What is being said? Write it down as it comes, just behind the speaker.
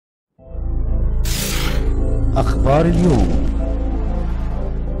أخبار اليوم.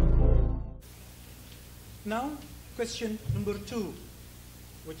 Now, question number 2,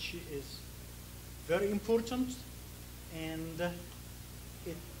 which is very important, and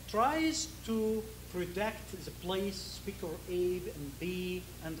it tries to predict the place, speaker A and B,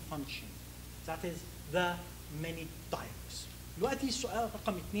 and the function. That is the many dialogues. دلوقتي السؤال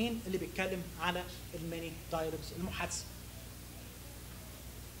رقم 2 اللي بيتكلم على الماني dialogues المحادثة.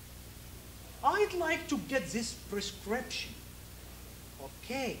 I'd like to get this prescription.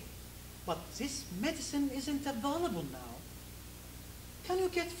 Okay, but this medicine isn't available now. Can you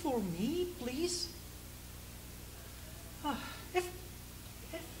get for me, please? If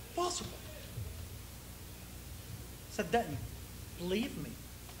possible. صدقني, believe me.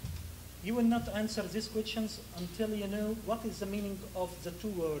 You will not answer these questions until you know what is the meaning of the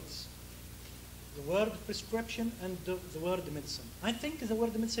two words. The word prescription and the word medicine. I think the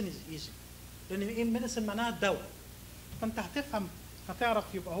word medicine is easy. لأن medicine معناها الدواء. فأنت هتفهم هتعرف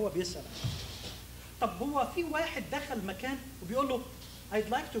يبقى هو بيسأل. طب هو في واحد دخل مكان وبيقول له I'd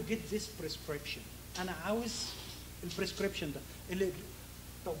like to get this prescription. أنا عاوز البريسكريبشن ده. اللي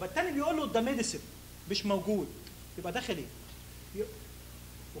طب التاني بيقول له ده medicine مش موجود. يبقى داخل إيه؟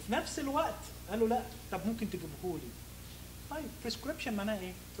 وفي نفس الوقت قال له لا طب ممكن تجيبه لي. طيب prescription معناها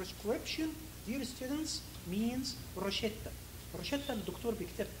إيه؟ prescription dear students means روشتة. روشتة اللي الدكتور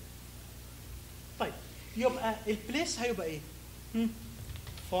بيكتبها. طيب يبقى البليس هيبقى ايه؟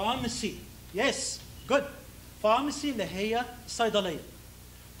 فارماسي. يس جود. فارماسي اللي هي الصيدليه.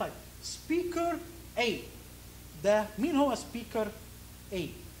 طيب سبيكر A ده مين هو سبيكر A؟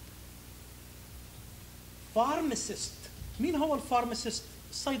 فارماسيست. مين هو الفارماسيست؟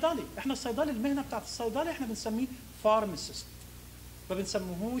 الصيدلي. احنا الصيدلي المهنه بتاعت الصيدلي احنا بنسميه فارماسيست. ما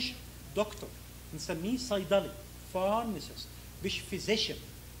بنسميهوش دكتور. بنسميه صيدلي. فارماسيست مش فيزيشن.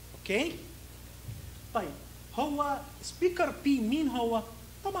 اوكي؟ طيب هو سبيكر بي مين هو؟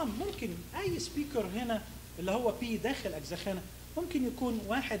 طبعا ممكن اي سبيكر هنا اللي هو بي داخل اجزخانه ممكن يكون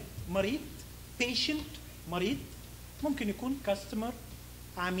واحد مريض بيشنت مريض، ممكن يكون كاستمر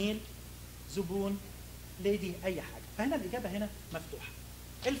عميل زبون ليدي اي حاجه. فهنا الاجابه هنا مفتوحه.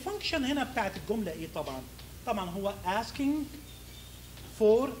 الفانكشن هنا بتاعت الجمله ايه طبعا؟ طبعا هو asking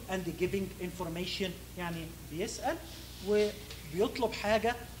for and giving information يعني بيسال وبيطلب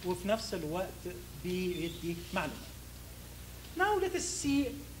حاجه وفي نفس الوقت بيدي معلومات. Now let us see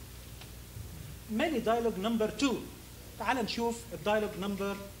many dialogue number 2. تعال نشوف الدايلوج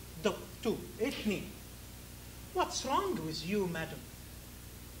نمبر 2. 2. What's wrong with you, madam?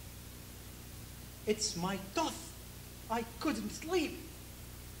 It's my tooth. I couldn't sleep.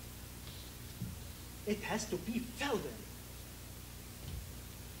 It has to be filled in.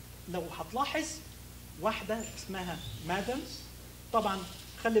 لو هتلاحظ واحدة اسمها مادمز طبعا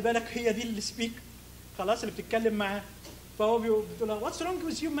خلي بالك هي دي اللي سبيك خلاص اللي بتتكلم معاه فهو بيقول لها واتس رونج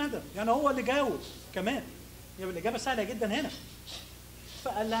ويز يو مادم يعني هو اللي جاوب كمان يبقى الإجابة سهلة جدا هنا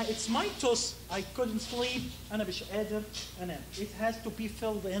فقال لها اتس ماي توس اي كودنت سليب أنا مش قادر أنام it has to be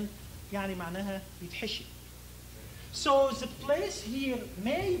filled in يعني معناها بيتحشي. So the place here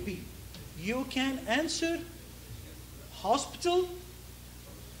may be you can answer hospital,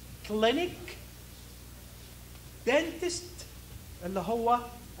 clinic, dentist اللي هو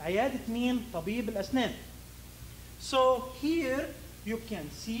عيادة مين؟ طبيب الأسنان. So here you can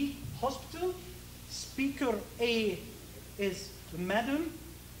see hospital, speaker A is the madam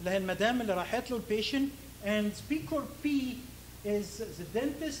اللي هي المدام اللي راحت له البيشنت and speaker B is the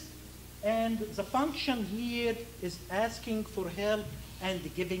dentist and the function here is asking for help and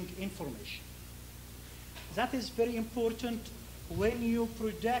giving information. That is very important when you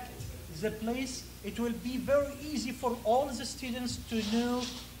project the place. It will be very easy for all the students to know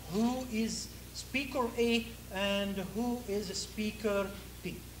who is speaker A and who is speaker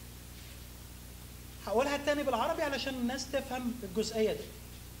B. هقولها تاني بالعربي علشان الناس تفهم الجزئية دي.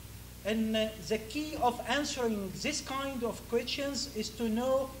 And the key of answering this kind of questions is to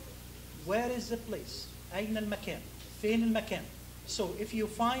know where is the place. أين المكان؟ فين المكان؟ So if you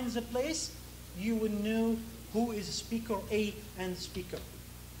find the place, you will know who is speaker A and speaker B.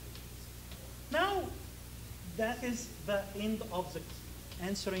 Now, that is the end of the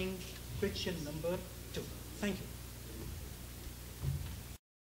answering question number 2. Thank you.